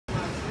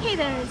Hey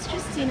there, it's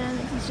Christina. I'm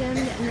at the gym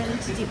getting ready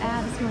to do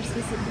abs, more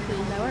specifically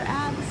lower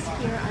abs.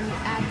 Here on the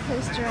ab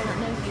coaster, I don't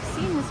know if you've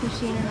seen this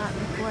machine or not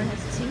before. It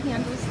has two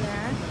handles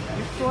there.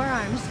 Your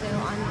forearms go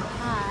on the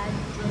pad,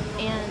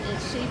 and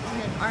it's shaped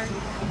in an arc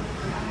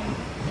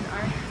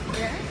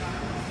here.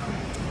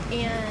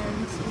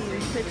 And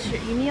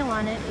you kneel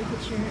on it, you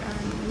put your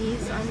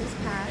knees on this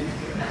pad,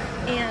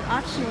 and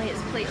optionally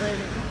it's plate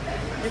loading.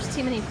 There's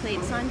too many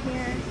plates on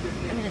here.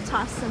 I'm going to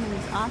toss some of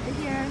these off of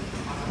here.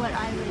 What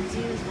I would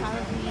do is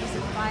probably use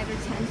a 5 or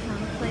 10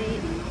 pound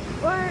plate,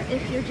 or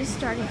if you're just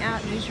starting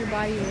out, use your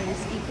body weight.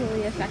 It's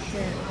equally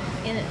effective,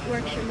 and it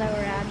works your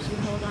lower abs. You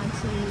hold on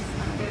to these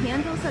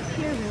handles up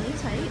here really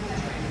tight,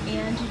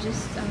 and you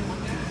just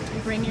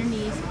bring your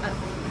knees up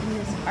in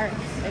this arc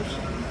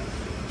motion,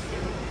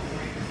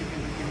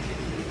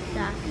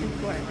 back and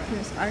forth in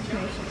this arc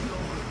motion.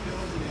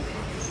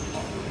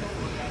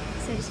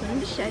 So I just wanted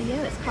to show you.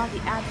 It's called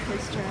the ab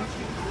coaster,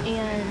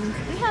 and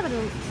we have it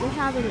in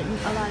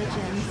a lot of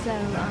gyms. So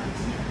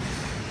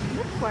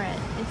look for it.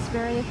 It's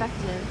very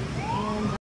effective. And